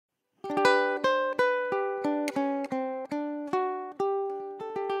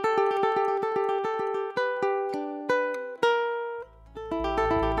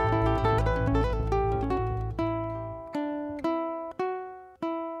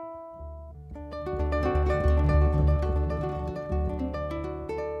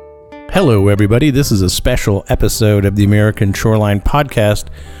Hello, everybody. This is a special episode of the American Shoreline Podcast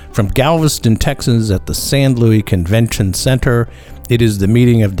from Galveston, Texas at the San Luis Convention Center. It is the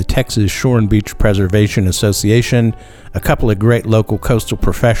meeting of the Texas Shore and Beach Preservation Association. A couple of great local coastal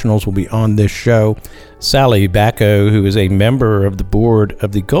professionals will be on this show. Sally Bacco, who is a member of the board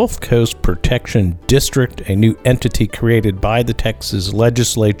of the Gulf Coast Protection District, a new entity created by the Texas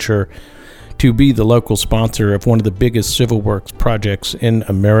legislature to be the local sponsor of one of the biggest civil works projects in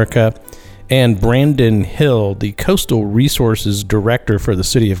America. And Brandon Hill, the Coastal Resources Director for the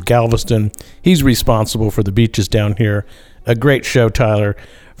city of Galveston. He's responsible for the beaches down here. A great show, Tyler,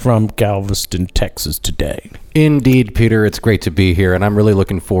 from Galveston, Texas today. Indeed, Peter. It's great to be here, and I'm really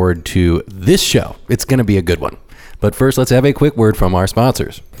looking forward to this show. It's going to be a good one. But first, let's have a quick word from our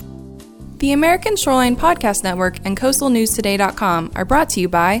sponsors. The American Shoreline Podcast Network and CoastalNewsToday.com are brought to you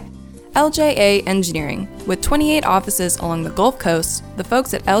by LJA Engineering. With 28 offices along the Gulf Coast, the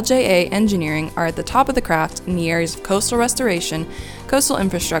folks at LJA Engineering are at the top of the craft in the areas of coastal restoration, coastal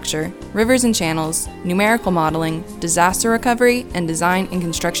infrastructure, rivers and channels, numerical modeling, disaster recovery, and design and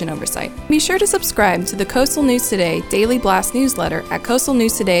construction oversight. Be sure to subscribe to the Coastal News Today Daily Blast newsletter at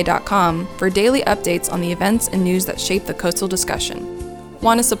CoastalNewsToday.com for daily updates on the events and news that shape the coastal discussion.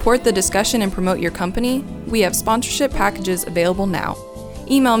 Want to support the discussion and promote your company? We have sponsorship packages available now.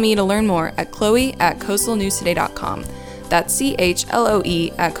 Email me to learn more at chloe@coastalnewstoday.com. That's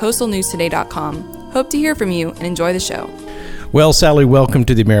CHLOE@coastalnewstoday.com. Hope to hear from you and enjoy the show. Well, Sally, welcome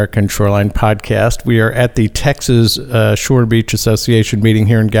to the American Shoreline Podcast. We are at the Texas Shore and Beach Association meeting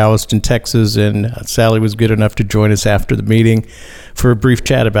here in Galveston, Texas, and Sally was good enough to join us after the meeting for a brief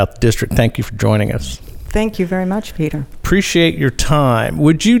chat about the district. Thank you for joining us. Thank you very much, Peter. Appreciate your time.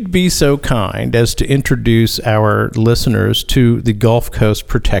 Would you be so kind as to introduce our listeners to the Gulf Coast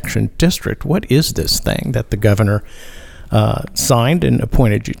Protection District? What is this thing that the governor signed and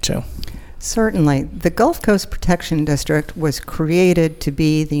appointed you to? Certainly. The Gulf Coast Protection District was created to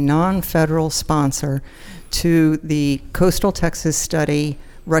be the non-federal sponsor to the Coastal Texas Study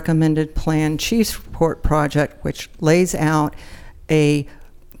Recommended Plan Chiefs Report project, which lays out a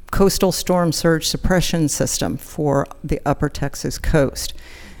coastal storm surge suppression system for the upper Texas coast.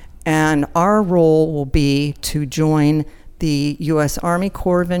 And our role will be to join the U.S. Army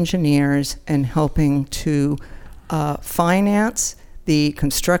Corps of Engineers in helping to finance the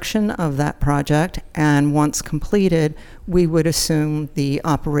construction of that project, and once completed, we would assume the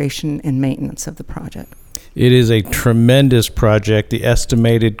operation and maintenance of the project. It is a tremendous project. The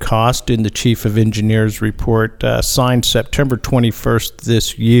estimated cost in the Chief of Engineers report signed September 21st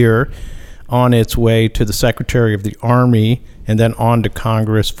this year, on its way to the Secretary of the Army and then on to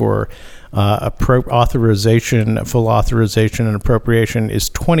Congress for full authorization and appropriation is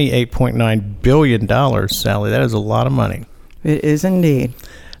 $28.9 billion, Sally. That is a lot of money. It is indeed.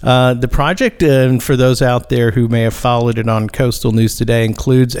 The project, for those out there who may have followed it on Coastal News Today,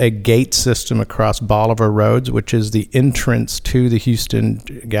 includes a gate system across Bolivar Roads, which is the entrance to the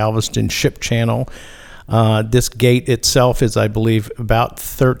Houston-Galveston ship channel. This gate itself is, I believe, about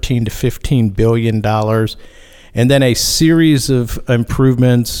 $13 to $15 billion. And then a series of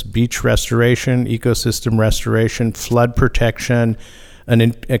improvements: beach restoration, ecosystem restoration, flood protection,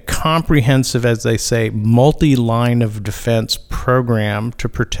 a comprehensive, as they say, multi-line of defense program to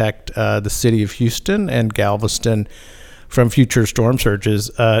protect the city of Houston and Galveston from future storm surges.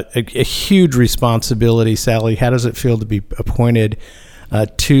 A huge responsibility, Sally. How does it feel to be appointed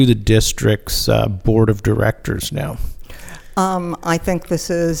to the district's board of directors now? I think this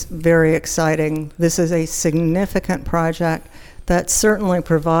is very exciting. This is a significant project that certainly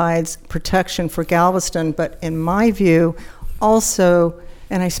provides protection for Galveston, but in my view, also,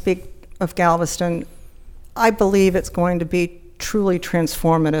 and I speak of Galveston, I believe it's going to be truly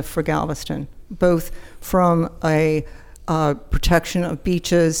transformative for Galveston, both from a protection of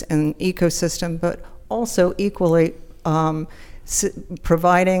beaches and ecosystem, but also equally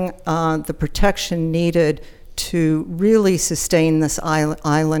providing the protection needed to really sustain this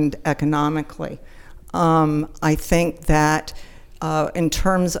island economically. I think that in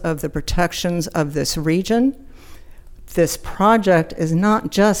terms of the protections of this region, this project is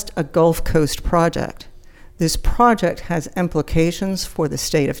not just a Gulf Coast project. This project has implications for the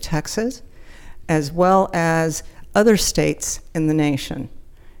state of Texas, as well as other states in the nation.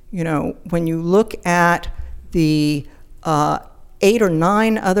 You know, when you look at the 8 or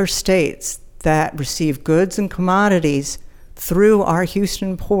 9 other states that receive goods and commodities through our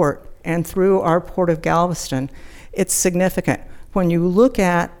Houston port and through our port of Galveston, it's significant. When you look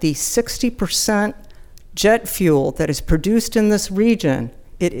at the 60% jet fuel that is produced in this region,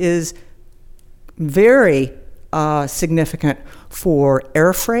 it is very significant for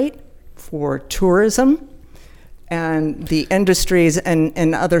air freight for tourism and the industries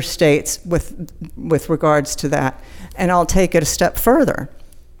in other states with regards to that. And I'll take it a step further.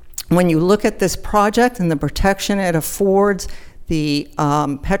 When you look at this project and the protection it affords the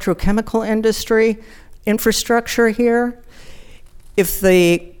petrochemical industry infrastructure here, if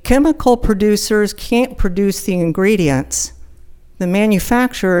the chemical producers can't produce the ingredients, the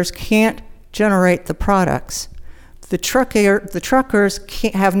manufacturers can't generate the products. The truckers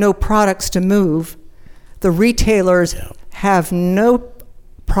can't have no products to move. The retailers have no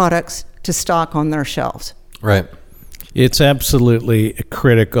products to stock on their shelves. Right. It's absolutely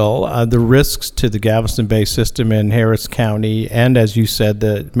critical. The risks to the Galveston Bay system in Harris County, and as you said,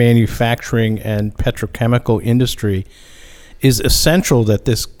 the manufacturing and petrochemical industry, is essential that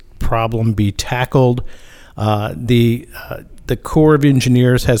this problem be tackled. The Corps of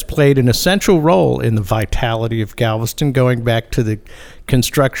Engineers has played an essential role in the vitality of Galveston, going back to the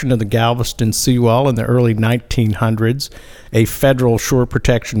construction of the Galveston seawall in the early 1900s, a federal shore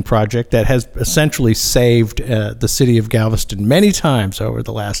protection project that has essentially saved the city of Galveston many times over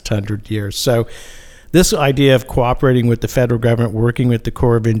the last 100 years. So this idea of cooperating with the federal government, working with the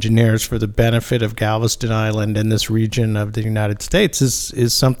Corps of Engineers for the benefit of Galveston Island and this region of the United States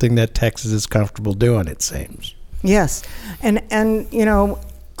is something that Texas is comfortable doing, it seems. Yes, and you know,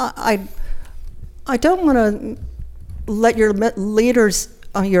 I don't want to let your listeners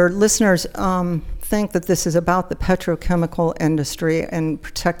think that this is about the petrochemical industry and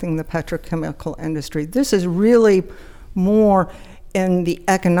protecting the petrochemical industry. This is really more in the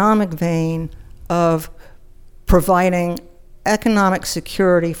economic vein of providing economic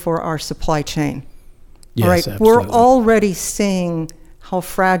security for our supply chain. Yes, all right, absolutely. We're already seeing how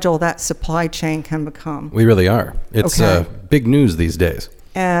fragile that supply chain can become. We really are. It's big news these days.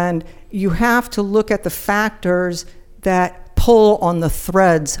 And you have to look at the factors that pull on the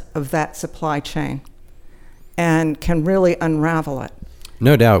threads of that supply chain and can really unravel it.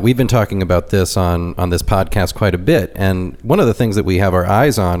 No doubt. We've been talking about this on this podcast quite a bit. And one of the things that we have our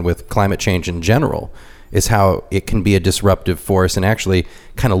eyes on with climate change in general is how it can be a disruptive force, and actually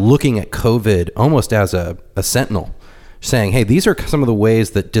kind of looking at COVID almost as a sentinel, saying, hey, these are some of the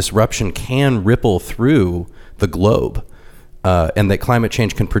ways that disruption can ripple through the globe, and that climate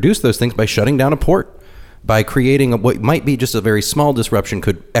change can produce those things by shutting down a port, by creating what might be just a very small disruption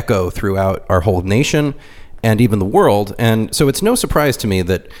could echo throughout our whole nation and even the world. And so it's no surprise to me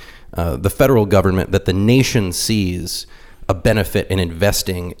that the federal government, that the nation sees a benefit in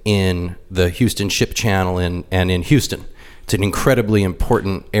investing in the Houston Ship Channel and in Houston. It's an incredibly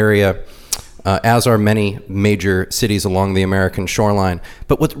important area, as are many major cities along the American shoreline.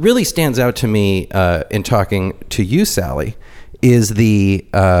 But what really stands out to me in talking to you, Sally, is the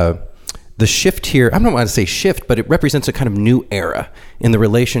shift here. I don't want to say shift, but it represents a kind of new era in the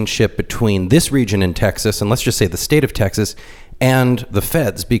relationship between this region in Texas, and let's just say the state of Texas, and the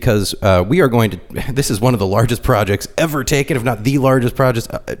feds, because we are going to, this is one of the largest projects ever taken, if not the largest project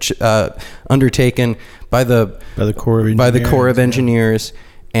undertaken by the Corps of Engineers.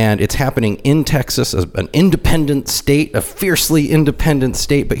 And it's happening in Texas, as an independent state, a fiercely independent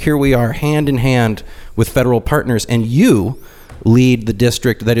state. But here we are, hand in hand with federal partners. And you lead the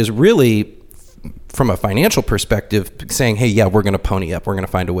district that is really, from a financial perspective, saying, hey, yeah, we're going to pony up. We're going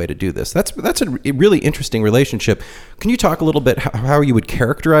to find a way to do this. That's a really interesting relationship. Can you talk a little bit how you would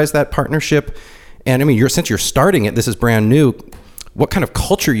characterize that partnership? And I mean, since you're starting it, this is brand new. What kind of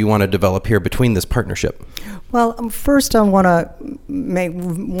culture you want to develop here between this partnership? Well, first I want to make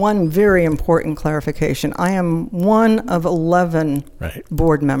one very important clarification. I am one of 11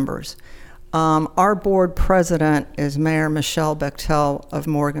 board members. Our board president is Mayor Michelle Bechtel of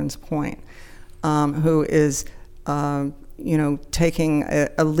Morgan's Point, who is, taking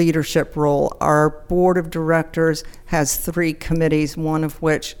a leadership role. Our board of directors has 3 committees, one of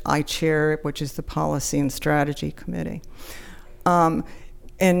which I chair, which is the Policy and Strategy Committee.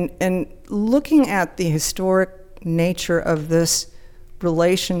 And looking at the historic nature of this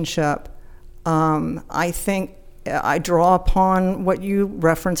relationship, I think I draw upon what you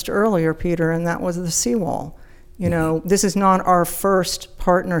referenced earlier, Peter, and that was the seawall. You know, this is not our first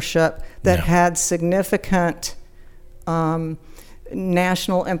partnership that had significant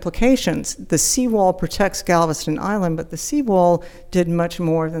national implications. The seawall protects Galveston Island, but the seawall did much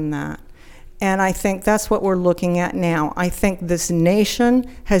more than that. And I think that's what we're looking at now. I think this nation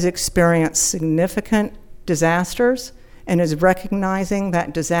has experienced significant disasters and is recognizing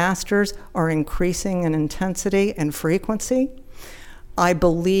that disasters are increasing in intensity and frequency. I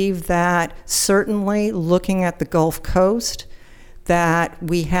believe that certainly looking at the Gulf Coast, that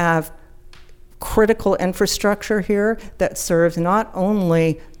we have critical infrastructure here that serves not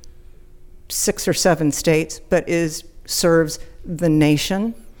only 6 or 7 states, but serves the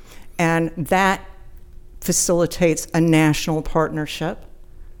nation, and that facilitates a national partnership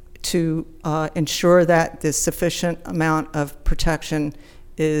to ensure that the sufficient amount of protection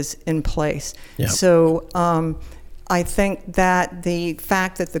is in place. Yep. So I think that the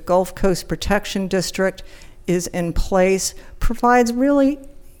fact that the Gulf Coast Protection District is in place provides really,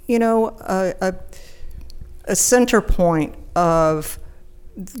 a center point of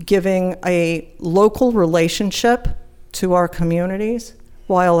giving a local relationship to our communities,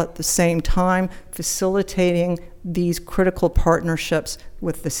 while at the same time facilitating these critical partnerships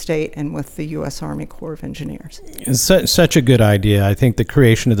with the state and with the U.S. Army Corps of Engineers. It's such a good idea. I think the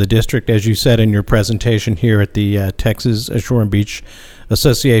creation of the district, as you said in your presentation here at the Texas Shore and Beach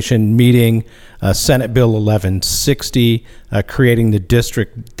Association meeting, Senate Bill 1160, creating the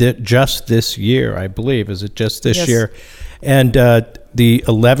district just this year, I believe. Is it just this year? And the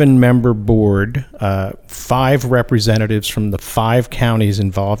 11-member board, 5 representatives from the 5 counties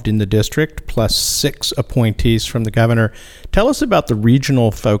involved in the district, plus 6 appointees from the governor. Tell us about the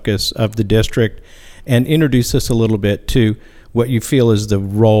regional focus of the district and introduce us a little bit to what you feel is the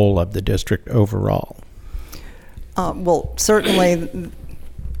role of the district overall. Well, certainly,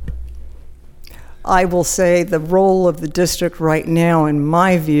 I will say the role of the district right now, in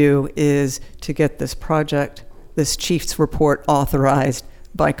my view, is to get this project, this chief's report, authorized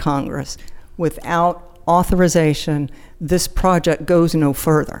by Congress. Without authorization, this project goes no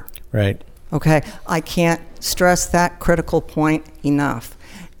further. Right. Okay? I can't stress that critical point enough.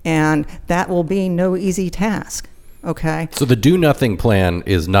 And that will be no easy task. Okay? So the do-nothing plan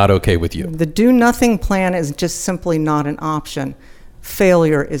is not okay with you? The do-nothing plan is just simply not an option.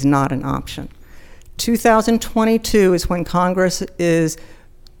 Failure is not an option. 2022 is when Congress is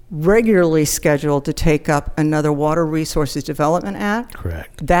regularly scheduled to take up another Water Resources Development Act.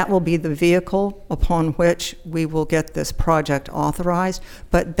 Correct. That will be the vehicle upon which we will get this project authorized,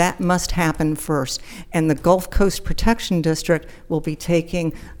 but that must happen first. And the Gulf Coast Protection District will be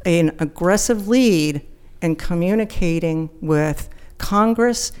taking an aggressive lead in communicating with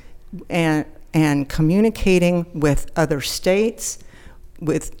Congress and communicating with other states,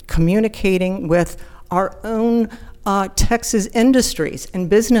 with communicating with our own Texas industries and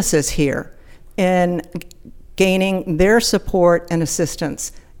businesses here, and gaining their support and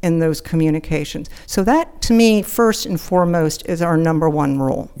assistance in those communications. So that, to me, first and foremost, is our number one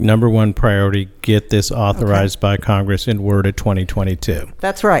role. Number one priority, get this authorized by Congress in Word of 2022.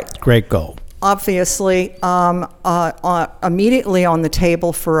 That's right. Great goal. Obviously, immediately on the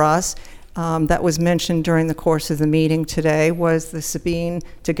table for us, that was mentioned during the course of the meeting today, was the Sabine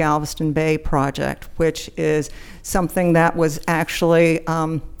to Galveston Bay project, which is something that was actually,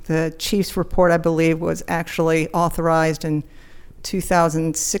 the chief's report, I believe, was actually authorized in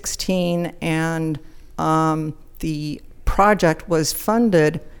 2016, and the project was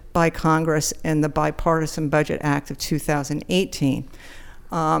funded by Congress in the Bipartisan Budget Act of 2018.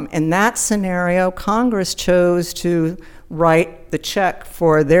 In that scenario, Congress chose to write the check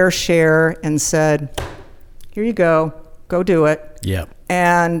for their share and said, here you go do it. Yep.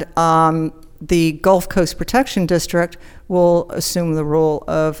 And the Gulf Coast Protection District will assume the role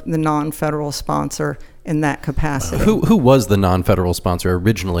of the non-federal sponsor in that capacity. Who was the non-federal sponsor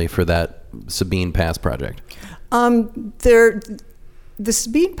originally for that Sabine Pass project? The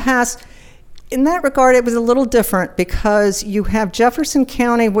Sabine Pass, in that regard, it was a little different because you have Jefferson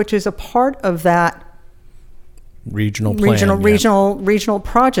County, which is a part of that regional plan, regional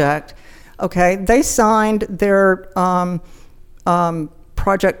project. Okay, they signed their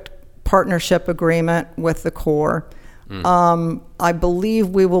project partnership agreement with the Corps. I believe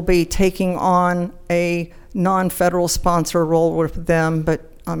we will be taking on a non-federal sponsor role with them,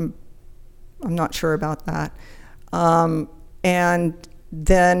 but I'm not sure about that. And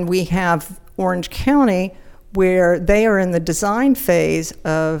then we have Orange County, where they are in the design phase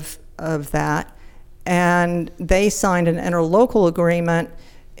of that, and they signed an interlocal agreement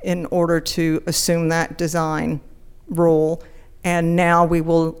in order to assume that design role, and now we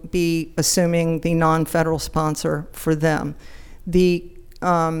will be assuming the non-federal sponsor for them. The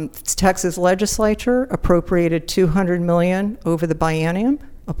Texas legislature appropriated $200 million over the biennium,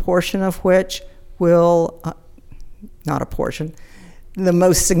 a portion of which will, not a portion, the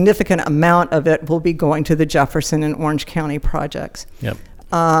most significant amount of it will be going to the Jefferson and Orange County projects. Yep.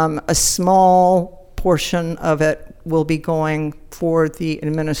 A small portion of it will be going for the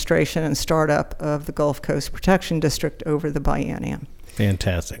administration and startup of the Gulf Coast Protection District over the biennium.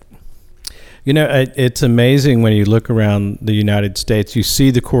 Fantastic. You know, it's amazing when you look around the United States, you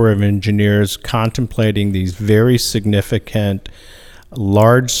see the Corps of Engineers contemplating these very significant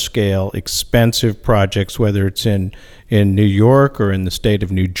large-scale, expensive projects, whether it's in New York or in the state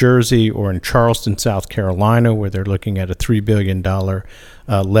of New Jersey or in Charleston, South Carolina, where they're looking at a $3 billion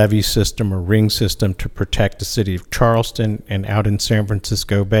levee system or ring system to protect the city of Charleston, and out in San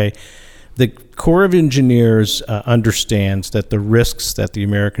Francisco Bay. The Corps of Engineers understands that the risks that the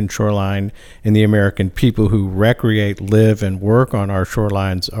American shoreline and the American people who recreate, live, and work on our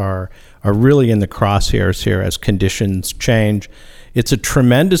shorelines are really in the crosshairs here as conditions change. It's a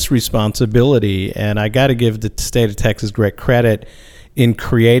tremendous responsibility, and I got to give the state of Texas great credit in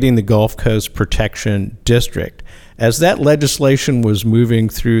creating the Gulf Coast Protection District. As that legislation was moving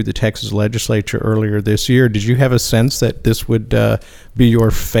through the Texas legislature earlier this year, did you have a sense that this would be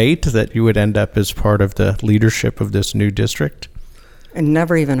your fate, that you would end up as part of the leadership of this new district? It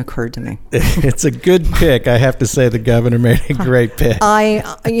never even occurred to me. It's a good pick. I have to say the governor made a great pick.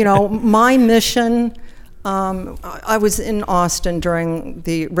 My mission, I was in Austin during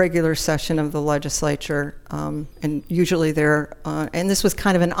the regular session of the legislature, and usually there, and this was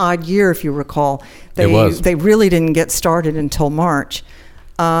kind of an odd year, if you recall. They really didn't get started until March.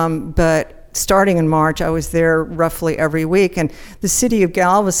 But starting in March, I was there roughly every week. And the city of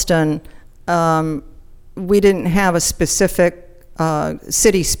Galveston, we didn't have a specific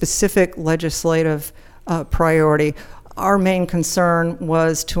city-specific legislative priority. Our main concern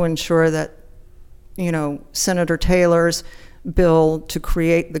was to ensure that Senator Taylor's bill to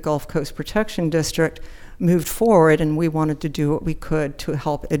create the Gulf Coast Protection District moved forward, and we wanted to do what we could to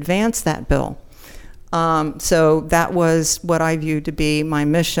help advance that bill. So that was what I viewed to be my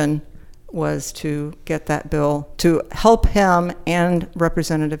mission, was to get that bill, to help him and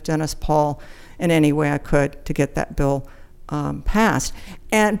Representative Dennis Paul in any way I could to get that bill passed.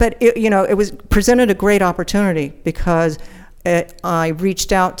 But it was presented a great opportunity because I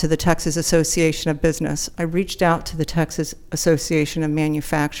reached out to the Texas Association of Business. I reached out to the Texas Association of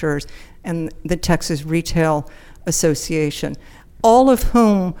Manufacturers and the Texas Retail Association, all of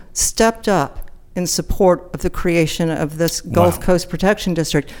whom stepped up in support of the creation of this Gulf Coast Protection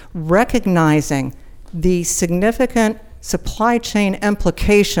District, recognizing the significant supply chain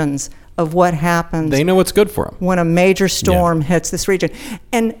implications of what happens. They know what's good for them when a major storm hits this region.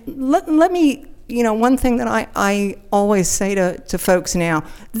 And let me, one thing that I always say to folks now,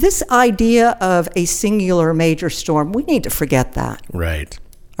 this idea of a singular major storm, we need to forget that. Right.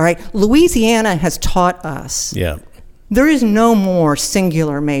 All right. Louisiana has taught us. Yeah. There is no more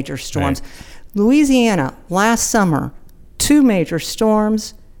singular major storms. Right. Louisiana, last summer, 2 major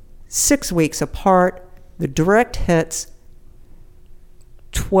storms, 6 weeks apart, the direct hits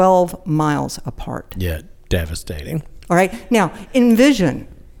 12 miles apart. Yeah, devastating. All right. Now, envision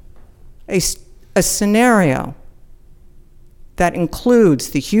a scenario that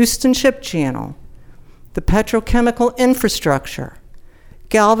includes the Houston Ship Channel, the petrochemical infrastructure,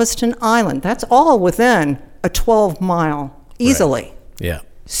 Galveston Island. That's all within a 12-mile easily. Right. Yeah.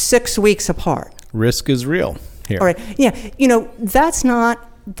 6 weeks apart. Risk is real here. All right. Yeah.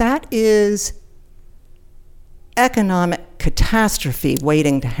 That is economic catastrophe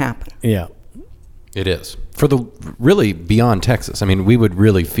waiting to happen. Yeah. It is. For the really beyond Texas. I mean, we would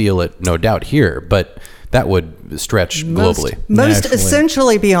really feel it, no doubt, here, but that would stretch globally. Most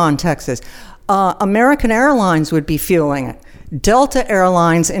essentially beyond Texas. American Airlines would be feeling it. Delta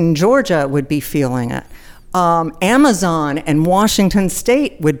Airlines in Georgia would be feeling it. Amazon and Washington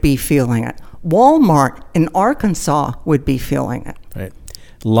State would be feeling it. Walmart in Arkansas would be feeling it. Right.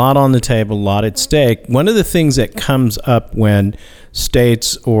 A lot on the table, a lot at stake. One of the things that comes up when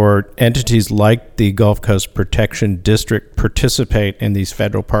states or entities like the Gulf Coast Protection District participate in these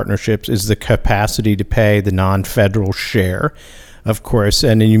federal partnerships is the capacity to pay the non-federal share, of course.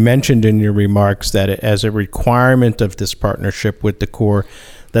 And you mentioned in your remarks that as a requirement of this partnership with the Corps,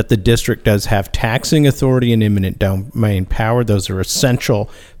 that the district does have taxing authority and eminent domain power. Those are essential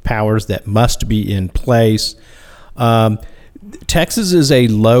powers that must be in place. Texas is a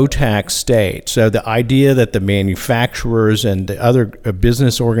low-tax state, so the idea that the manufacturers and the other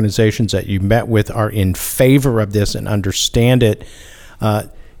business organizations that you met with are in favor of this and understand it,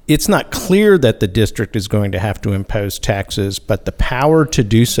 it's not clear that the district is going to have to impose taxes, but the power to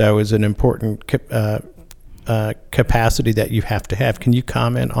do so is an important capacity that you have to have. Can you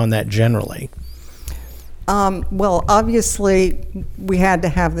comment on that generally? Well, obviously, we had to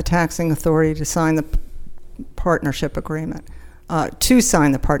have the taxing authority to sign the partnership agreement.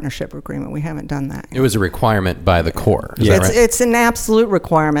 We haven't done that yet. It was a requirement by the Corps. Is Yeah. that right? It's an absolute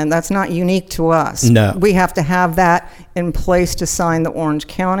requirement. That's not unique to us. No. We have to have that in place to sign the Orange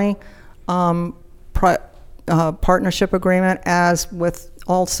County partnership agreement, as with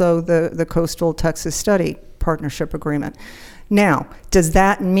also the Coastal Texas Study partnership agreement. Now, does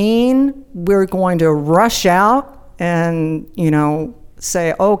that mean we're going to rush out and,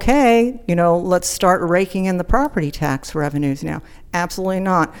 say, okay, let's start raking in the property tax revenues now? Absolutely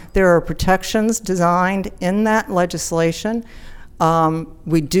not. There are protections designed in that legislation.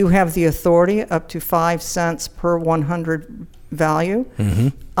 We do have the authority up to 5 cents per 100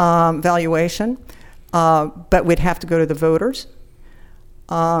 valuation, but we'd have to go to the voters.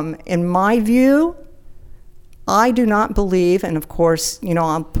 In my view, I do not believe, and of course,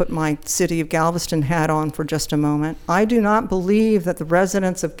 I'll put my City of Galveston hat on for just a moment. I do not believe that the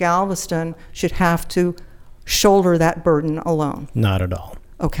residents of Galveston should have to shoulder that burden alone. Not at all.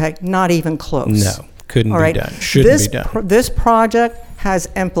 Okay, not even close. No, couldn't All be right. done. Shouldn't be done. This project has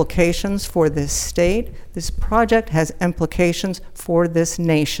implications for this state. This project has implications for this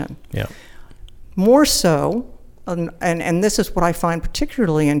nation. Yeah. More so, and this is what I find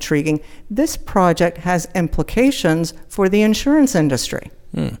particularly intriguing, this project has implications for the insurance industry.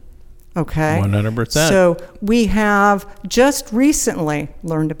 Okay? 100%. So we have just recently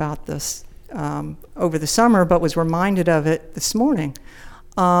learned about this over the summer, but was reminded of it this morning.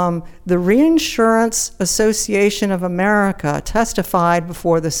 The Reinsurance Association of America testified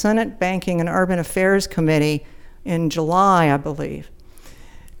before the Senate Banking and Urban Affairs Committee in July, I believe.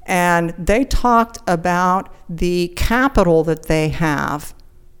 And they talked about the capital that they have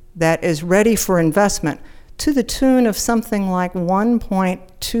that is ready for investment to the tune of something like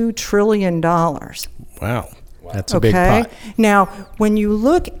 $1.2 trillion. Wow. That's a big pot. Now, when you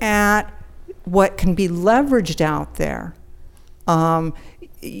look at what can be leveraged out there,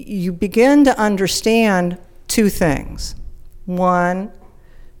 you begin to understand two things. One,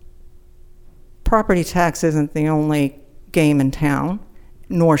 property tax isn't the only game in town,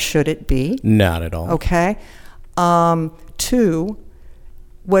 nor should it be. Not at all. Okay. Two,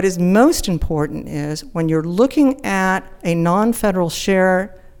 what is most important is when you're looking at a non-federal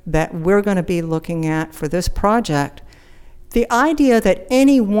share that we're going to be looking at for this project, the idea that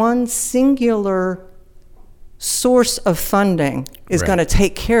any one singular source of funding is going to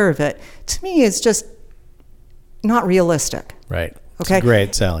take care of it, to me, is just not realistic. Right. Okay. It's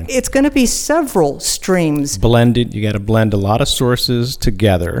great selling. It's going to be several streams. Blended. You got to blend a lot of sources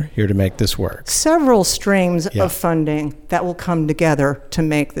together here to make this work. Several streams of funding that will come together to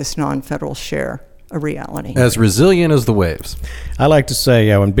make this non-federal share a reality. As resilient as the waves. I like to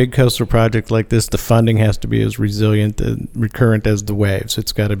say, when big coastal projects like this, the funding has to be as resilient and recurrent as the waves.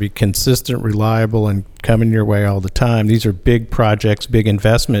 It's got to be consistent, reliable, and coming your way all the time. These are big projects, big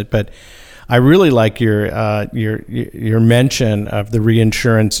investment, but I really like your mention of the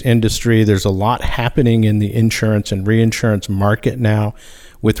reinsurance industry. There's a lot happening in the insurance and reinsurance market now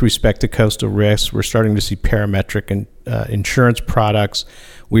with respect to coastal risks. We're starting to see parametric and insurance products.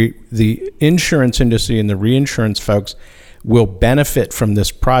 The insurance industry and the reinsurance folks will benefit from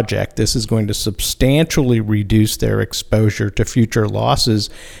this project. This is going to substantially reduce their exposure to future losses,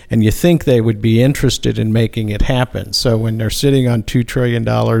 and you think they would be interested in making it happen. So when they're sitting on $2 trillion,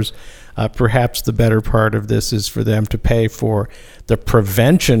 perhaps the better part of this is for them to pay for the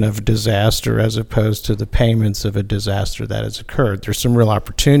prevention of disaster as opposed to the payments of a disaster that has occurred. There's some real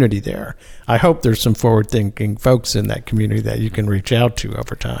opportunity there. I hope there's some forward-thinking folks in that community that you can reach out to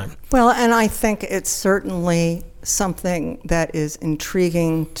over time. Well, and I think it's certainly something that is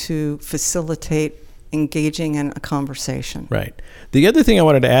intriguing to facilitate engaging in a conversation. Right. The other thing I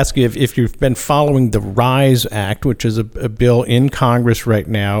wanted to ask you, if you've been following the RISE Act, which is a bill in Congress right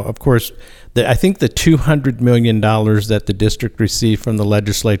now, of course, I think the $200 million that the district received from the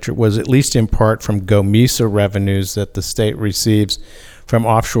legislature was at least in part from GOMESA revenues that the state receives from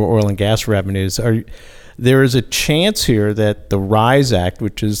offshore oil and gas revenues. There is a chance here that the RISE Act,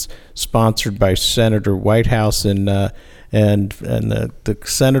 which is sponsored by Senator Whitehouse and the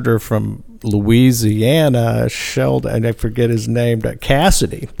senator from Louisiana, Sheldon, I forget his name, Bill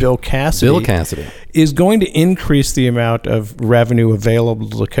Cassidy, is going to increase the amount of revenue available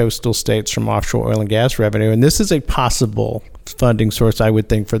to the coastal states from offshore oil and gas revenue. And this is a possible funding source, I would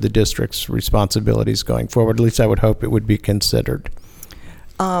think, for the district's responsibilities going forward. At least I would hope it would be considered.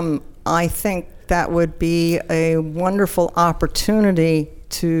 I think that would be a wonderful opportunity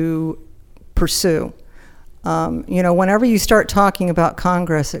to pursue. Whenever you start talking about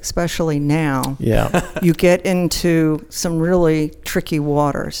Congress, especially now, you get into some really tricky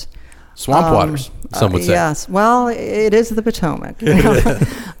waters. Swamp waters, some would say. Yes. Well, it is the Potomac.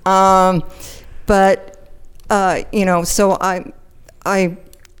 So I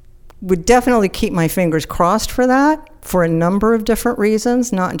would definitely keep my fingers crossed for that for a number of different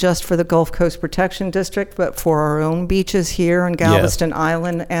reasons, not just for the Gulf Coast Protection District, but for our own beaches here on Galveston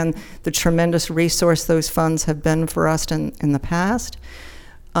Island and the tremendous resource those funds have been for us in the past.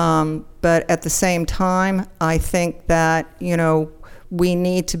 But at the same time, I think that, we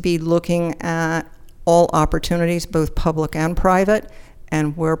need to be looking at all opportunities, both public and private,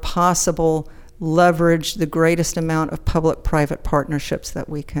 and where possible, leverage the greatest amount of public-private partnerships that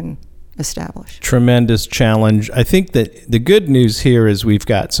we can establish. Tremendous challenge. I think that the good news here is we've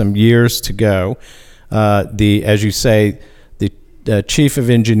got some years to go. As you say, the Chief of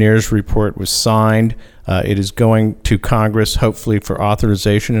Engineers report was signed. It is going to Congress, hopefully for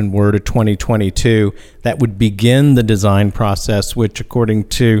authorization, and we're to 2022. That would begin the design process, which, according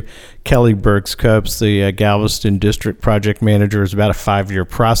to Kelly Bergscopes, the Galveston District Project Manager, is about a 5-year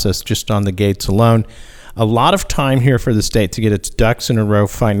process just on the gates alone. A lot of time here for the state to get its ducks in a row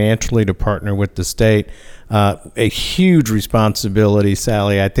financially to partner with the state. A huge responsibility,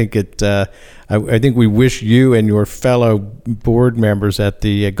 Sally. I think I think we wish you and your fellow board members at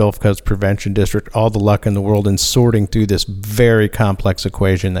the Gulf Coast Prevention District all the luck in the world in sorting through this very complex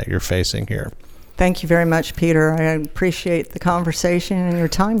equation that you're facing here. Thank you very much, Peter. I appreciate the conversation and your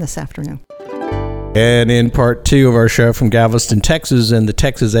time this afternoon. And in part 2 of our show from Galveston, Texas, and the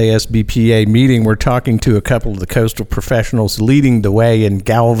Texas ASBPA meeting, we're talking to a couple of the coastal professionals leading the way in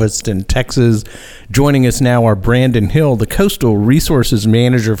Galveston, Texas. Joining us now are Brandon Hill, the Coastal Resources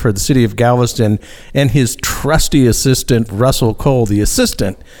Manager for the City of Galveston, and his trusty assistant, Russell Cole, the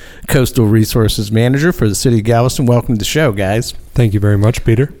Assistant Coastal Resources Manager for the City of Galveston. Welcome to the show, guys. Thank you very much,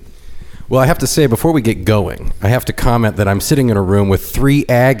 Peter. Well, I have to say, before we get going, I have to comment that I'm sitting in a room with 3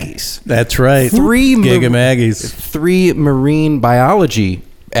 Aggies. That's right. 3 Gigam Aggies. 3 marine biology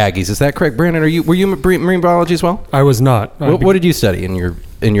Aggies. Is that correct, Brandon? Were you marine biology as well? I was not. What did you study in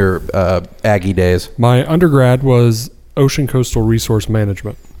your Aggie days? My undergrad was ocean coastal resource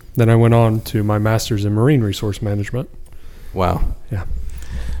management. Then I went on to my master's in marine resource management. Wow. Yeah.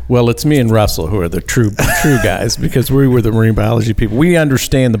 Well, it's me and Russell who are the true guys, because we were the marine biology people. We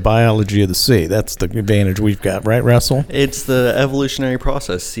understand the biology of the sea. That's the advantage we've got, right, Russell? It's the evolutionary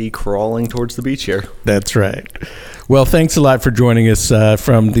process, sea crawling towards the beach here. That's right. Well, thanks a lot for joining us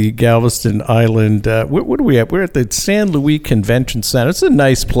from the Galveston Island. What are we at? We're at the San Luis Convention Center. It's a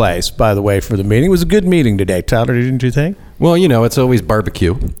nice place, by the way, for the meeting. It was a good meeting today. Tyler, didn't you think? Well, it's always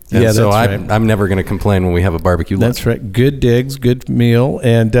barbecue. And so I'm never going to complain when we have a barbecue lunch. That's right. Good digs, good meal.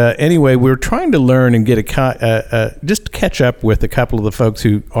 And anyway, we're trying to learn and get just catch up with a couple of the folks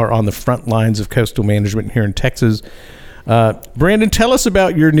who are on the front lines of coastal management here in Texas. Brandon, tell us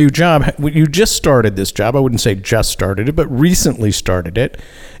about your new job. You just started this job. I wouldn't say just started it, but recently started it.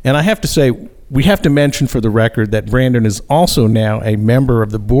 And I have to say, we have to mention for the record that Brandon is also now a member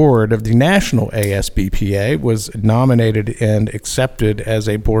of the board of the National ASBPA, was nominated and accepted as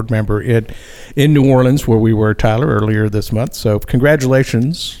a board member in New Orleans, where we were, Tyler, earlier this month. So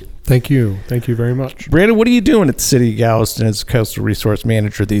congratulations. Thank you. Thank you very much. Brandon, what are you doing at the City of Galveston as a coastal resource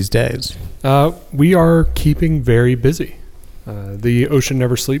manager these days? We are keeping very busy. The ocean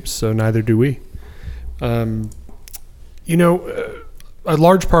never sleeps, so neither do we. A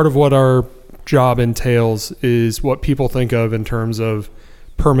large part of what our job entails is what people think of in terms of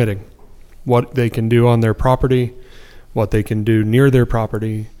permitting, what they can do on their property, what they can do near their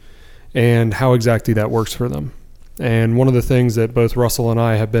property, and how exactly that works for them. And one of the things that both Russell and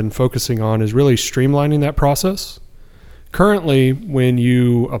I have been focusing on is really streamlining that process. Currently, when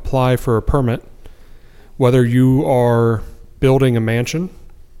you apply for a permit, whether you are building a mansion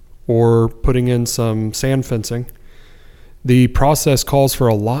or putting in some sand fencing, the process calls for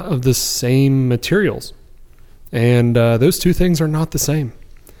a lot of the same materials. And those two things are not the same.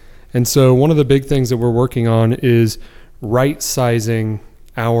 And so one of the big things that we're working on is right-sizing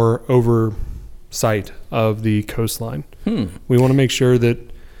our oversight of the coastline. We want to make sure that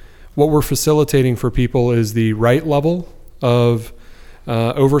what we're facilitating for people is the right level of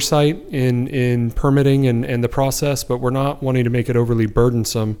oversight in permitting and the process, but we're not wanting to make it overly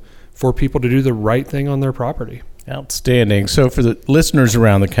burdensome for people to do the right thing on their property. Outstanding. So for the listeners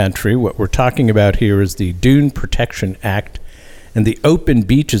around the country, what we're talking about here is the Dune Protection Act and the Open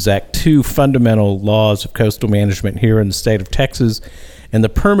Beaches Act, 2 fundamental laws of coastal management here in the state of Texas, and the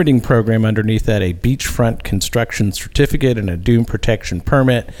permitting program underneath that, a beachfront construction certificate and a dune protection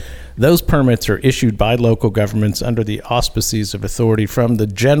permit. Those permits are issued by local governments under the auspices of authority from the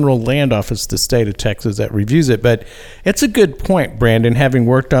General Land Office of the state of Texas that reviews it. But it's a good point, Brandon, having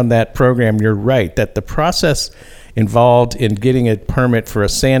worked on that program. You're right, that the process involved in getting a permit for a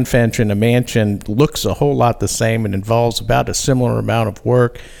sand fence and a mansion looks a whole lot the same and involves about a similar amount of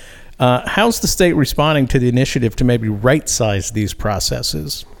work. How's the state responding to the initiative to maybe right-size these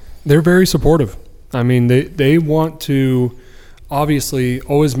processes? They're very supportive. I mean, they want to obviously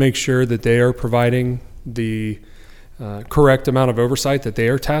always make sure that they are providing the correct amount of oversight that they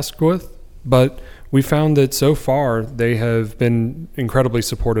are tasked with. But we found that so far they have been incredibly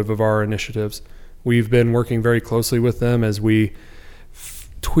supportive of our initiatives. We've been working very closely with them as we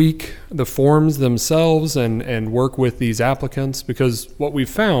tweak the forms themselves and work with these applicants, because what we've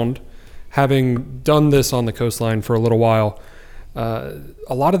found, having done this on the coastline for a little while,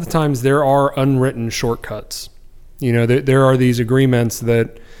 a lot of the times there are unwritten shortcuts. You know, there are these agreements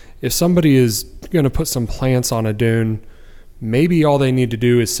that if somebody is going to put some plants on a dune, maybe all they need to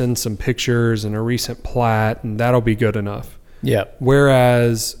do is send some pictures and a recent plat, and that'll be good enough. Yeah.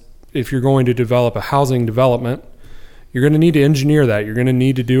 Whereas if you're going to develop a housing development, you're going to need to engineer that. You're going to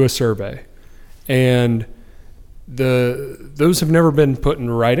need to do a survey. And those have never been put in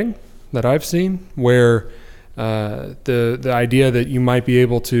writing that I've seen, where the idea that you might be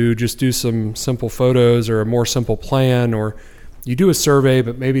able to just do some simple photos or a more simple plan, or you do a survey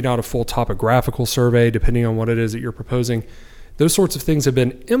but maybe not a full topographical survey depending on what it is that you're proposing. Those sorts of things have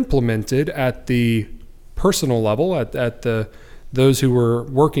been implemented at the personal level, at those who were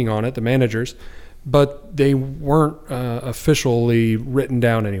working on it, the managers, but they weren't officially written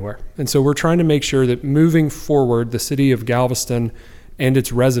down anywhere. And so we're trying to make sure that moving forward, the city of Galveston and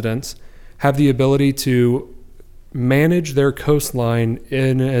its residents have the ability to manage their coastline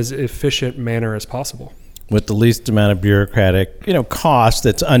in as efficient manner as possible, with the least amount of bureaucratic, cost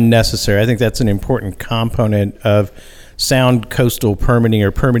that's unnecessary. I think that's an important component of sound coastal permitting,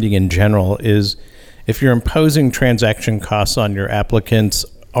 or permitting in general, is if you're imposing transaction costs on your applicants,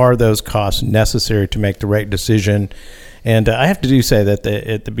 are those costs necessary to make the right decision? And I have to say that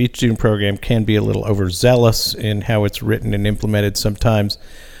the Beach Dune program can be a little overzealous in how it's written and implemented sometimes.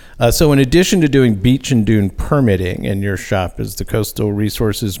 So in addition to doing beach and dune permitting in your shop as the Coastal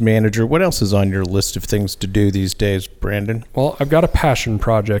Resources Manager, what else is on your list of things to do these days, Brandon? Well, I've got a passion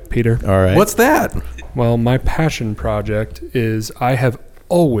project, Peter. All right. What's that? Well, my passion project is I have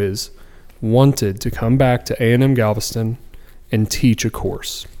always wanted to come back to A&M Galveston and teach a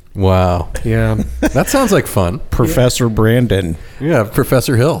course. Wow. Yeah. That sounds like fun. Professor Brandon. Yeah,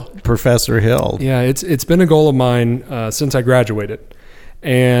 Professor Hill. Professor Hill. Yeah, it's been a goal of mine since I graduated.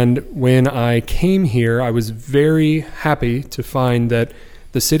 And when I came here, I was very happy to find that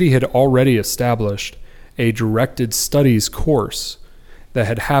the city had already established a directed studies course that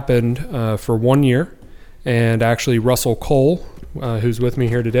had happened for 1 year. And actually, Russell Cole, who's with me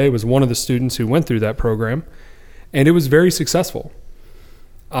here today, was one of the students who went through that program. And it was very successful.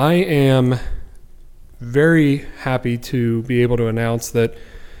 I am very happy to be able to announce that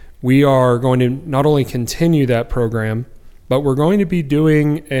we are going to not only continue that program, but we're going to be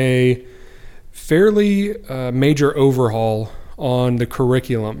doing a fairly major overhaul on the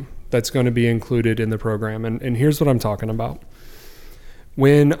curriculum that's going to be included in the program. And here's what I'm talking about.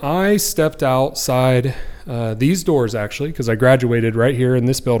 When I stepped outside these doors, actually, because I graduated right here in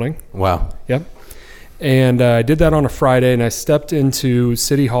this building. Wow. Yep. And I did that on a Friday, and I stepped into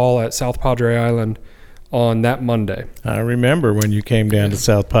City Hall at South Padre Island on that Monday. I remember when you came down to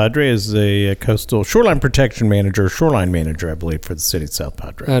South Padre as a coastal shoreline protection manager, shoreline manager, I believe, for the city of South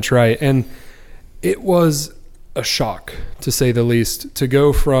Padre. That's right. And it was a shock, to say the least, to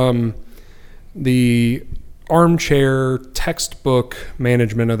go from the armchair textbook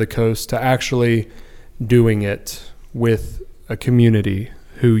management of the coast to actually doing it with a community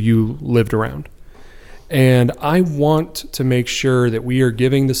who you lived around. And I want to make sure that we are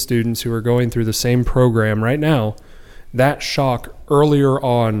giving the students who are going through the same program right now that shock earlier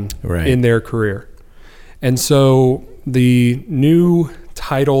on in their career. And so the new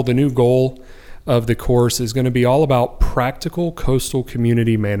title, the new goal of the course is going to be all about practical coastal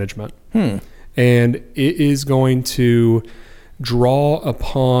community management. And it is going to draw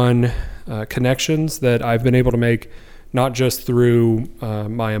upon connections that I've been able to make not just through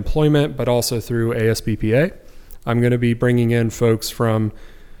my employment, but also through ASBPA. I'm going to be bringing in folks from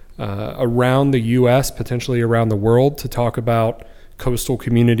around the U.S., potentially around the world, to talk about coastal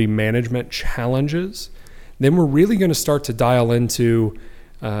community management challenges. Then we're really going to start to dial into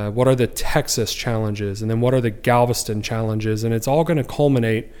what are the Texas challenges, and then what are the Galveston challenges. And it's all going to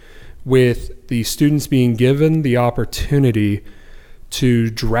culminate with the students being given the opportunity to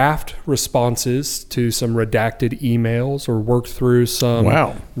draft responses to some redacted emails or work through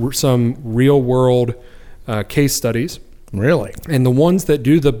some real world case studies. Really? And the ones that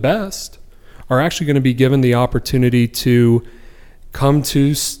do the best are actually going to be given the opportunity to come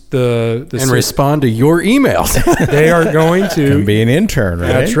to the And respond to your emails. They are going to Can be an intern, right?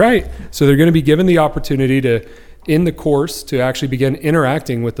 That's right. So they're going to be given the opportunity to, in the course, to actually begin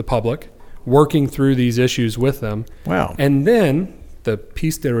interacting with the public, working through these issues with them. Wow. And then the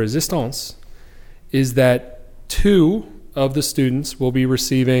piece de resistance is that 2 of the students will be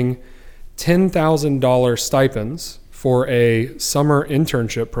receiving $10,000 stipends for a summer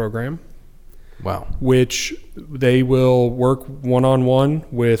internship program, Wow. which they will work one-on-one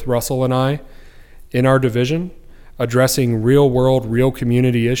with Russell and I in our division, addressing real world, real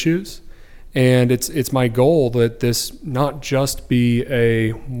community issues. And it's my goal that this not just be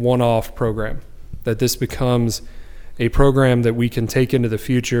a one-off program, that this becomes a program that we can take into the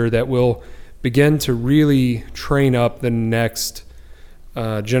future that will begin to really train up the next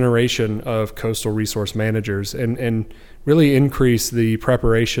generation of coastal resource managers and really increase the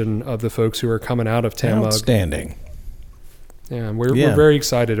preparation of the folks who are coming out of TAMUG. Outstanding. Yeah, we're very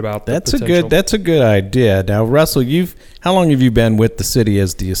excited about that. That's a good idea. Now, Russell, how long have you been with the city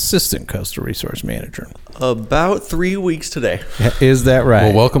as the assistant coastal resource manager? About 3 weeks today. Is that right?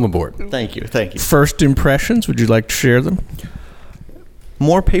 Well, welcome aboard. Thank you. First impressions, would you like to share them?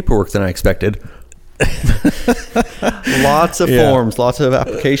 More paperwork than I expected. Lots of forms, lots of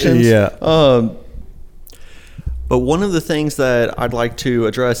applications. Yeah. But one of the things that I'd like to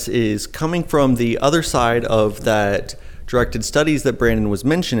address is coming from the other side of that directed studies that Brandon was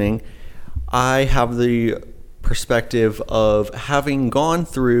mentioning. I have the perspective of having gone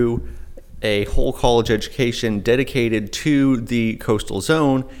through a whole college education dedicated to the coastal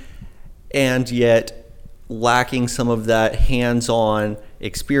zone, and yet lacking some of that hands-on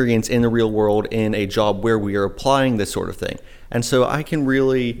experience in the real world in a job where we are applying this sort of thing. And so I can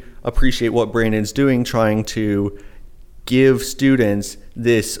really appreciate what Brandon's doing, trying to give students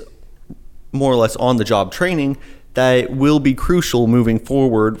this more or less on-the-job training that will be crucial moving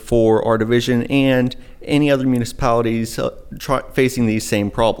forward for our division and any other municipalities facing these same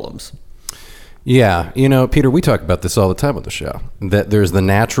problems. Yeah. Peter, we talk about this all the time on the show, that there's the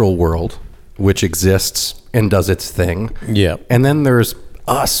natural world, which exists and does its thing. Yeah. And then there's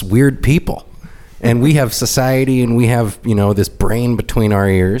us weird people. And we have society, and we have, this brain between our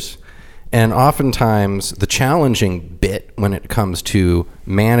ears. And oftentimes the challenging bit when it comes to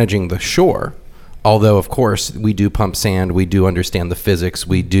managing the shore, although of course we do pump sand, we do understand the physics,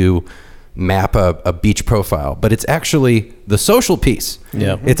 we do map a beach profile, but it's actually the social piece.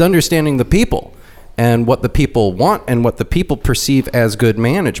 Yeah. It's understanding the people and what the people want and what the people perceive as good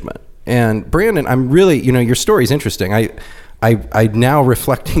management. And Brandon, I'm really, your story is interesting. I now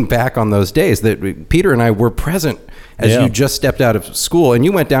reflecting back on those days that Peter and I were present as you just stepped out of school, and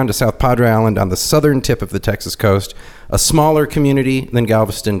you went down to South Padre Island on the southern tip of the Texas coast, a smaller community than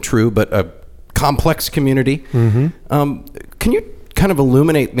Galveston, true, but a complex community. Mm-hmm. Can you kind of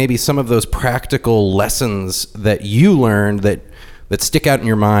illuminate maybe some of those practical lessons that you learned that stick out in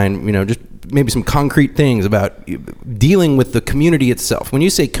your mind, just maybe some concrete things about dealing with the community itself? When you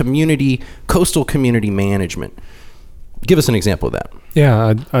say community, coastal community management, give us an example of that.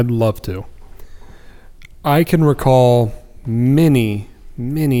 Yeah, I'd love to. I can recall many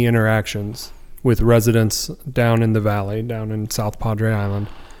interactions with residents down in the valley, down in South Padre Island,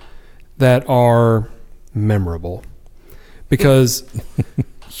 that are memorable. Because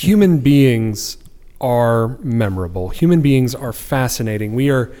human beings are memorable. Human beings are fascinating. We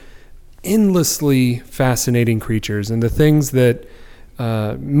are endlessly fascinating creatures, and the things that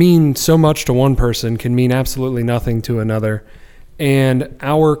mean so much to one person can mean absolutely nothing to another. And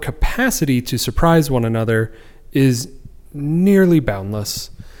our capacity to surprise one another is nearly boundless.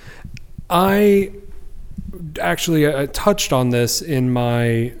 I touched on this in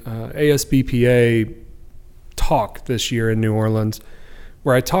my ASBPA talk this year in New Orleans,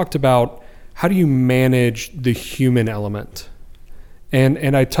 where I talked about how do you manage the human element.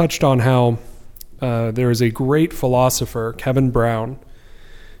 And I touched on how there is a great philosopher, Kevin Brown,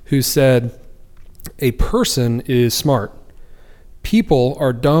 who said, a person is smart. People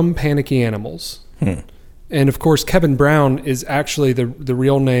are dumb, panicky animals. And of course, Kevin Brown is actually the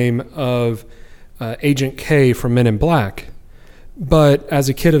real name of Agent K from Men in Black. But as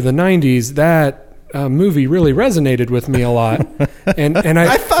a kid of the 90s, that movie really resonated with me a lot. And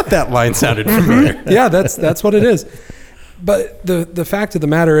I thought that line sounded familiar. Yeah, that's what it is. But the fact of the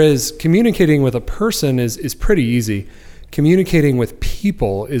matter is, communicating with a person is pretty easy. Communicating with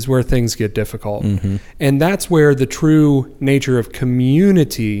people is where things get difficult. Mm-hmm. And that's where the true nature of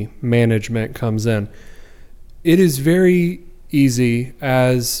community management comes in. It is very easy,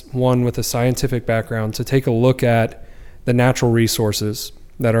 as one with a scientific background, to take a look at the natural resources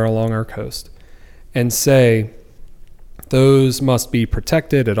that are along our coast and say, Those must be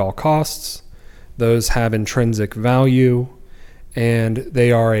protected at all costs. Those have intrinsic value, and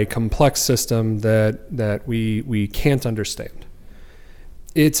they are a complex system that we can't understand.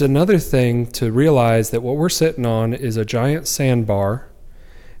 It's another thing to realize that what we're sitting on is a giant sandbar,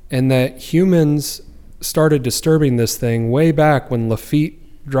 and that humans started disturbing this thing way back when Lafitte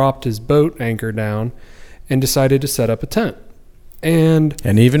dropped his boat anchor down and decided to set up a tent. And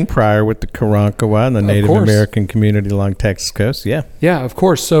even prior with the Karankawa and the Native American community along Texas coast, yeah, of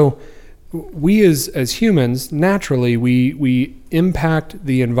course. So we as humans, naturally, we impact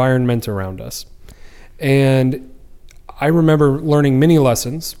the environment around us. And I remember learning many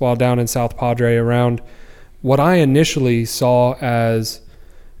lessons while down in South Padre around what I initially saw as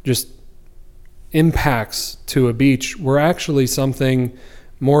just impacts to a beach were actually something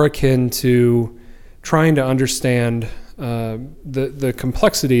more akin to trying to understand the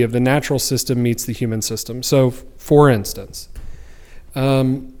complexity of the natural system meets the human system. So, for instance,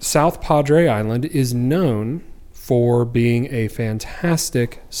 South Padre Island is known for being a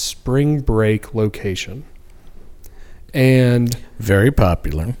fantastic spring break location. And very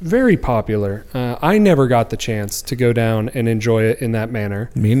popular. Very popular. I never got the chance to go down and enjoy it in that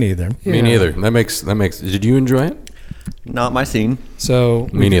manner. Me neither. Yeah. Me neither. That makes. Did you enjoy it? Not my scene. So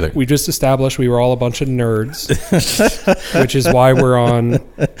me neither. We just established we were all a bunch of nerds, which is why we're on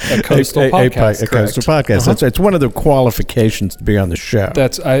a coastal podcast. A coastal podcast. Uh-huh. It's one of the qualifications to be on the show.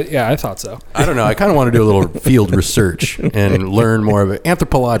 I thought so. I don't know. I kind of want to do a little field research and learn more of it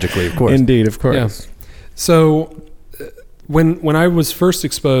anthropologically, of course. Indeed, of course. Yeah. So when I was first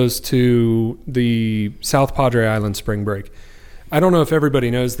exposed to the South Padre Island spring break, I don't know if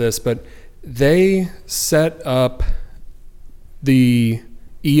everybody knows this, but they set up the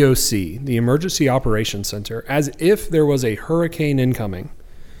EOC, the Emergency Operations Center, as if there was a hurricane incoming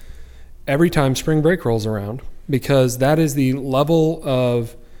every time spring break rolls around, because that is the level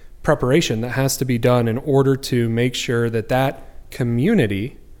of preparation that has to be done in order to make sure that that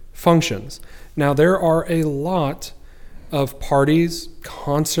community functions. Now, there are a lot of parties,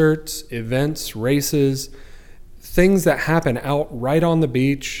 concerts, events, races, things that happen out right on the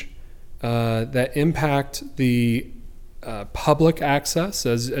beach that impact the public access.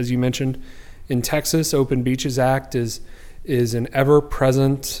 As you mentioned, in Texas, Open Beaches Act is an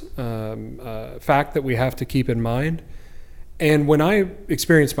ever-present fact that we have to keep in mind. And when I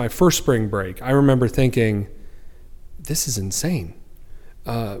experienced my first spring break, I remember thinking, this is insane.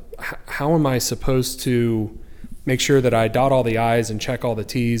 How am I supposed to make sure that I dot all the I's and check all the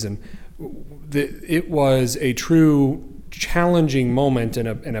T's? And it was a true challenging moment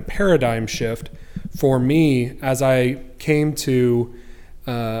and a paradigm shift for me as I came to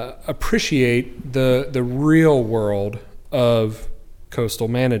appreciate the real world of coastal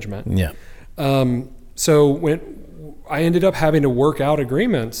management. Yeah. So when I ended up having to work out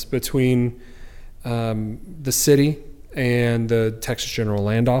agreements between the city and the Texas General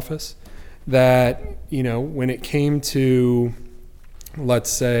Land Office that, when it came to, let's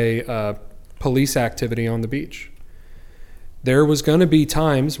say, police activity on the beach, there was going to be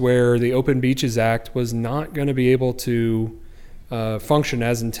times where the Open Beaches Act was not going to be able to function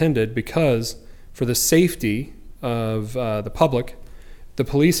as intended, because for the safety of the public, the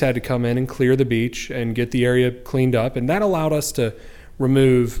police had to come in and clear the beach and get the area cleaned up. And that allowed us to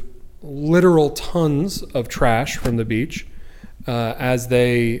remove literal tons of trash from the beach as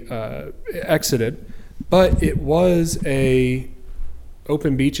they exited. But it was a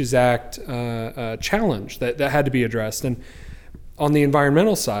Open Beaches Act challenge that had to be addressed. And on the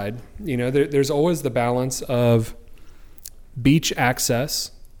environmental side, there's always the balance of beach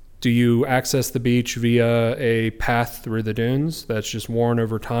access. Do you access the beach via a path through the dunes that's just worn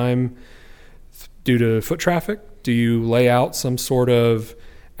over time due to foot traffic? Do you lay out some sort of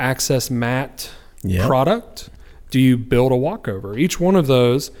access mat product? Do you build a walkover? Each one of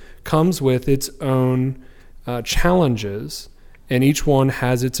those comes with its own challenges, and each one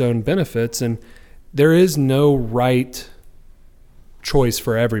has its own benefits, and there is no right choice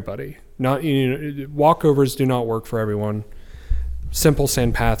for everybody. Walkovers do not work for everyone. Simple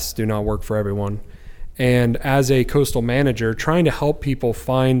sand paths do not work for everyone. And as a coastal manager, trying to help people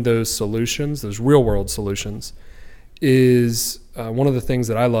find those solutions, those real world solutions, is one of the things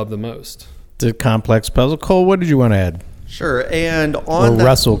that I love the most. It's a complex puzzle. Cole, what did you want to add? Sure. And on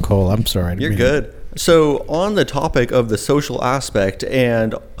Russell Cole, I'm sorry. You're good. So on the topic of the social aspect,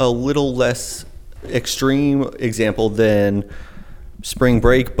 and a little less extreme example than spring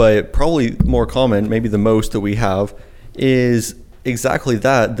break, but probably more common, maybe the most that we have, is exactly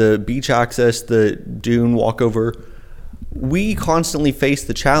that, the beach access, the dune walkover. We constantly face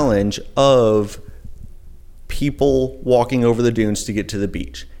the challenge of people walking over the dunes to get to the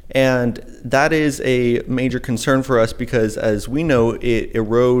beach. And that is a major concern for us because, as we know, it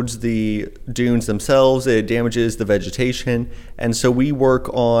erodes the dunes themselves, it damages the vegetation. And so we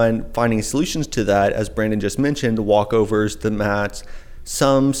work on finding solutions to that, as Brandon just mentioned, the walkovers, the mats,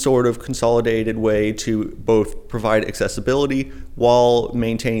 some sort of consolidated way to both provide accessibility while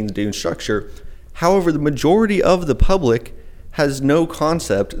maintaining the dune structure. However, the majority of the public has no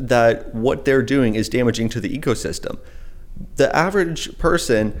concept that what they're doing is damaging to the ecosystem. The average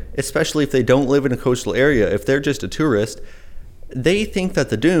person, especially if they don't live in a coastal area, if they're just a tourist, they think that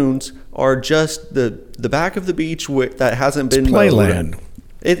the dunes are just the back of the beach that hasn't been playland.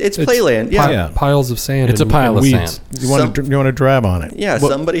 It's playland, yeah. Piles of sand. It's a pile of sand. You want to drive on it. Yeah,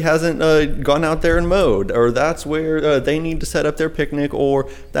 somebody hasn't gone out there and mowed, or that's where they need to set up their picnic, or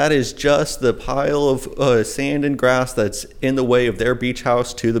that is just the pile of sand and grass that's in the way of their beach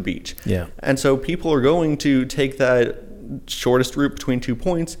house to the beach. Yeah. And so people are going to take that shortest route between 2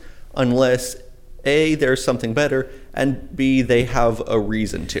 points unless A, there's something better, and B, they have a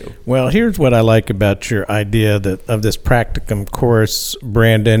reason to. Well, here's what I like about your idea of this practicum course,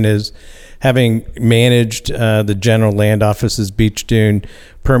 Brandon, is having managed the General Land Office's Beach Dune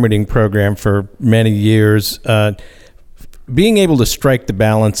permitting program for many years, being able to strike the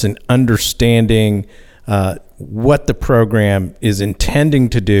balance and understanding what the program is intending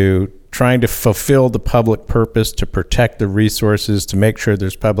to do, trying to fulfill the public purpose, to protect the resources, to make sure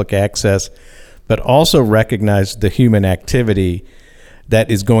there's public access, but also recognize the human activity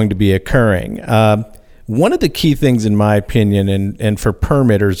that is going to be occurring. One of the key things, in my opinion, and for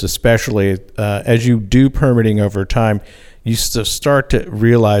permitters especially, as you do permitting over time, you start to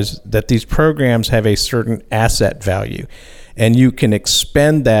realize that these programs have a certain asset value, and you can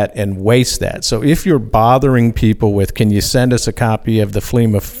expend that and waste that. So if you're bothering people with, can you send us a copy of the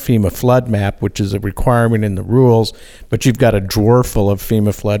FEMA flood map, which is a requirement in the rules, but you've got a drawer full of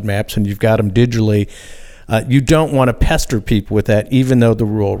FEMA flood maps and you've got them digitally, you don't want to pester people with that, even though the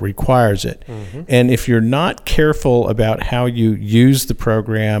rule requires it. Mm-hmm. And if you're not careful about how you use the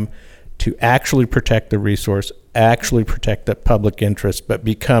program to actually protect the resource, actually protect the public interest, but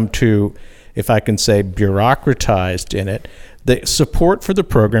become too, if I can say, bureaucratized in it, the support for the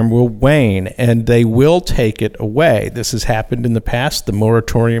program will wane and they will take it away. This has happened in the past. The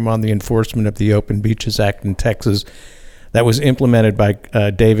moratorium on the enforcement of the Open Beaches Act in Texas that was implemented by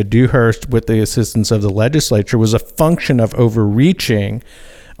David Dewhurst with the assistance of the legislature was a function of overreaching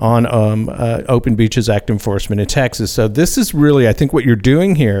on Open Beaches Act enforcement in Texas. So this is really, I think, what you're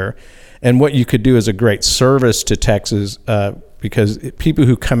doing here and what you could do as a great service to Texas, because people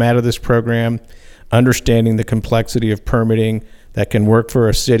who come out of this program understanding the complexity of permitting that can work for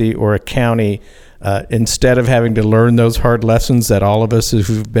a city or a county, instead of having to learn those hard lessons that all of us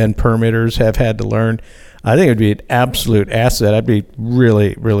who've been permitters have had to learn, I think it would be an absolute asset. I'd be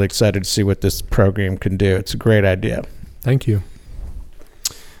really, really excited to see what this program can do. It's a great idea. Thank you.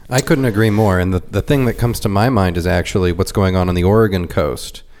 I couldn't agree more. And the thing that comes to my mind is actually what's going on the Oregon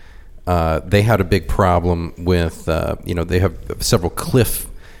coast. They had a big problem with, they have several cliff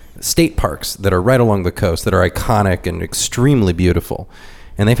state parks that are right along the coast that are iconic and extremely beautiful.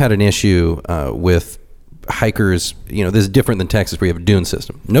 And they've had an issue with hikers. This is different than Texas where you have a dune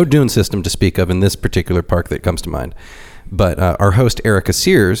system. No dune system to speak of in this particular park that comes to mind. But our host, Erica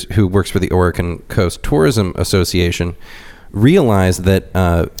Sears, who works for the Oregon Coast Tourism Association, realized that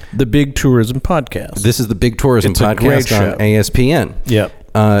the Big Tourism Podcast. This is the Big Tourism Podcast on ASPN.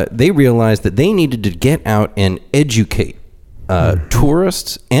 Yep. They realized that they needed to get out and educate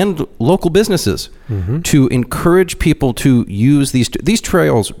tourists and local businesses to encourage people to use these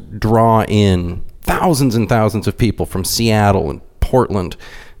trails. Draw in thousands and thousands of people from Seattle and Portland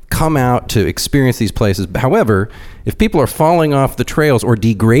come out to experience these places. However, if people are falling off the trails or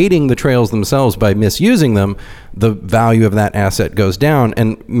degrading the trails themselves by misusing them, the value of that asset goes down.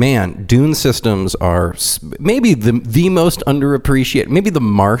 And man, dune systems are maybe the most underappreciated. Maybe the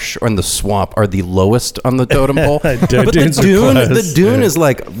marsh and the swamp are the lowest on the totem pole. But the dune is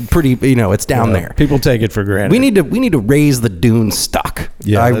like pretty, it's down there. People take it for granted. We need to raise the dune stock.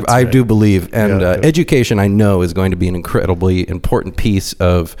 Yeah, I do believe. And education, I know, is going to be an incredibly important piece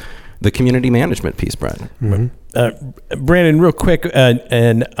of the community management piece, Brian. Mm-hmm. Brandon, real quick,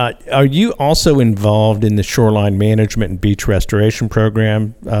 are you also involved in the shoreline management and beach restoration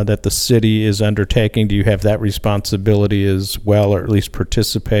program that the city is undertaking? Do you have that responsibility as well, or at least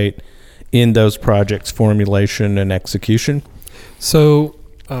participate in those projects' formulation and execution? So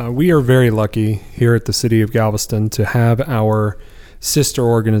we are very lucky here at the City of Galveston to have our sister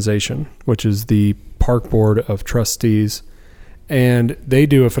organization, which is the Park Board of Trustees. And they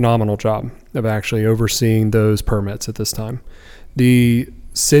do a phenomenal job of actually overseeing those permits at this time. The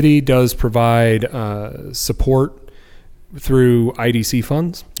city does provide support through IDC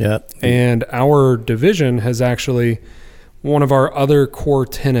funds. Yeah. And our division has actually, one of our other core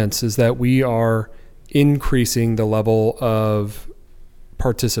tenets is that we are increasing the level of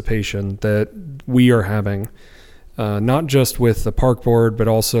participation that we are having, not just with the park board, but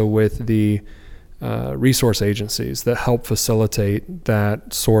also with the resource agencies that help facilitate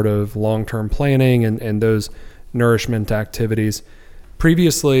that sort of long-term planning and those nourishment activities.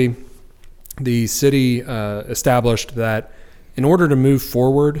 Previously, the city established that in order to move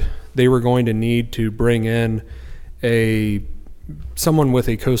forward, they were going to need to bring in someone with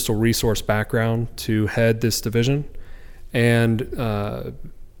a coastal resource background to head this division. And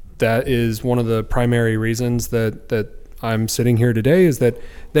that is one of the primary reasons that I'm sitting here today, is that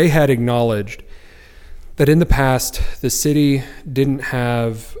they had acknowledged that in the past, the city didn't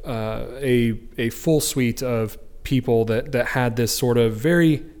have a full suite of people that had this sort of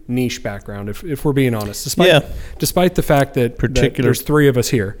very niche background, if we're being honest, despite the fact that there's three of us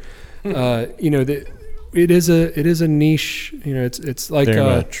here. It is a niche, it's like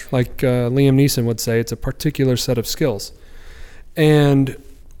Liam Neeson would say, it's a particular set of skills. And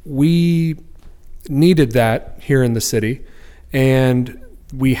we needed that here in the city, and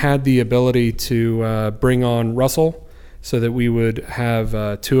we had the ability to bring on Russell so that we would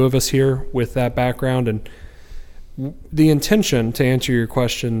have two of us here with that background. And the intention, to answer your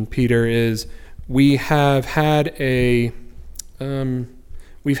question, Peter, is we have had a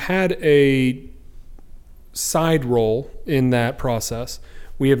side role in that process.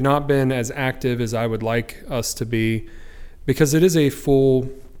 We have not been as active as I would like us to be, because it is a full,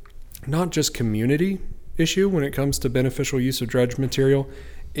 not just community issue when it comes to beneficial use of dredge material.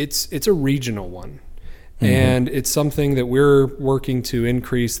 It's a regional one. Mm-hmm. And it's something that we're working to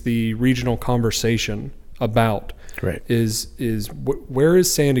increase the regional conversation about. Right. Where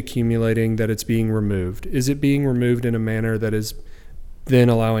is sand accumulating that it's being removed? Is it being removed in a manner that is then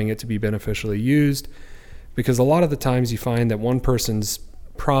allowing it to be beneficially used? Because a lot of the times you find that one person's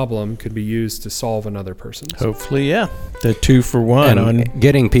problem could be used to solve another person's. Hopefully, yeah. The 2 for 1. And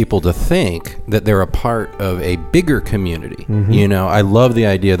getting people to think that they're a part of a bigger community. Mm-hmm. I love the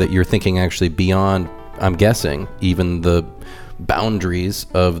idea that you're thinking actually beyond, I'm guessing, even the boundaries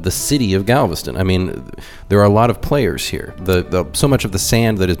of the city of Galveston. I mean, there are a lot of players here. So much of the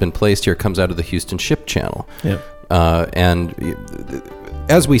sand that has been placed here comes out of the Houston Ship Channel. Yep. And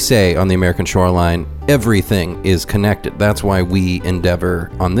as we say on the American Shoreline, everything is connected. That's why we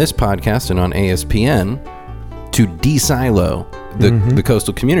endeavor on this podcast and on ASPN to de-silo the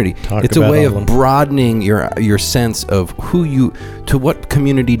coastal community. It's a way of broadening your sense of to what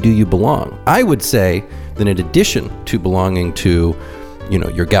community do you belong. I would say that in addition to belonging to,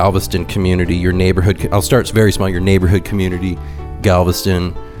 your Galveston community, your neighborhood, I'll start very small, your neighborhood community,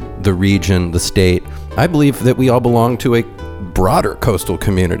 Galveston, the region, the state, I believe that we all belong to a broader coastal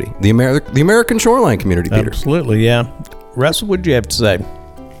community, the American Shoreline community, Peter. Absolutely, yeah. Russell, what do you have to say?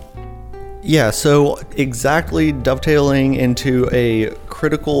 Yeah, so exactly dovetailing into a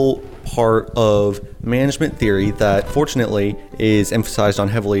critical part of management theory that fortunately is emphasized on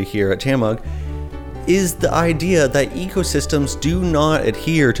heavily here at TAMUG is the idea that ecosystems do not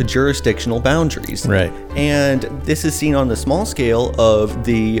adhere to jurisdictional boundaries. Right. And this is seen on the small scale of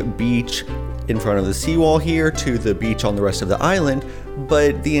the beach in front of the seawall here to the beach on the rest of the island,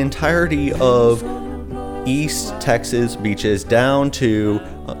 but the entirety of East Texas beaches down to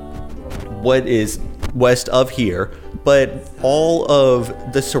what is west of here, but all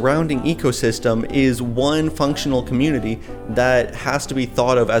of the surrounding ecosystem is one functional community that has to be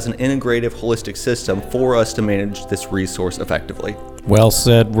thought of as an integrative, holistic system for us to manage this resource effectively. Well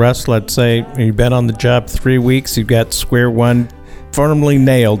said, Russ. Let's say you've been on the job 3 weeks, you've got square one firmly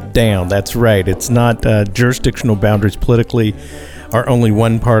nailed down. That's right. It's not jurisdictional boundaries politically are only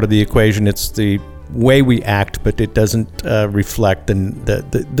one part of the equation. It's the way we act, but it doesn't reflect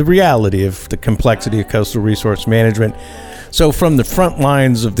the reality of the complexity of coastal resource management. So from the front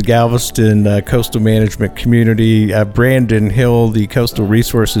lines of the Galveston coastal management community, Brandon Hill, the coastal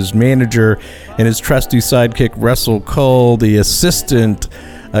resources manager, and his trusty sidekick, Russell Cole, the assistant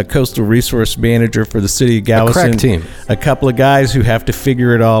coastal resource manager for the city of Galveston. A crack team. A couple of guys who have to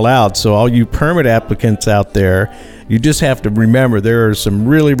figure it all out. So all you permit applicants out there, you just have to remember there are some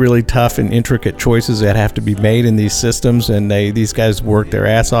really, really tough and intricate choices that have to be made in these systems, and these guys work their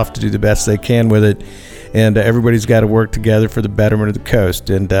ass off to do the best they can with it, and everybody's got to work together for the betterment of the coast.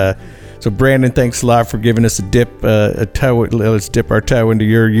 And So Brandon, thanks a lot for giving us let's dip our toe into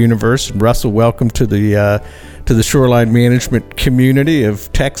your universe. And Russell, welcome to the shoreline management community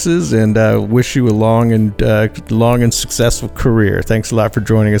of Texas, and wish you a long and successful career. Thanks a lot for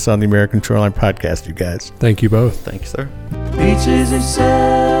joining us on the American Shoreline Podcast, you guys. Thank you both. Thanks, sir. Beaches of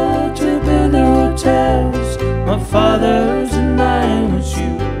salt to build a hotel.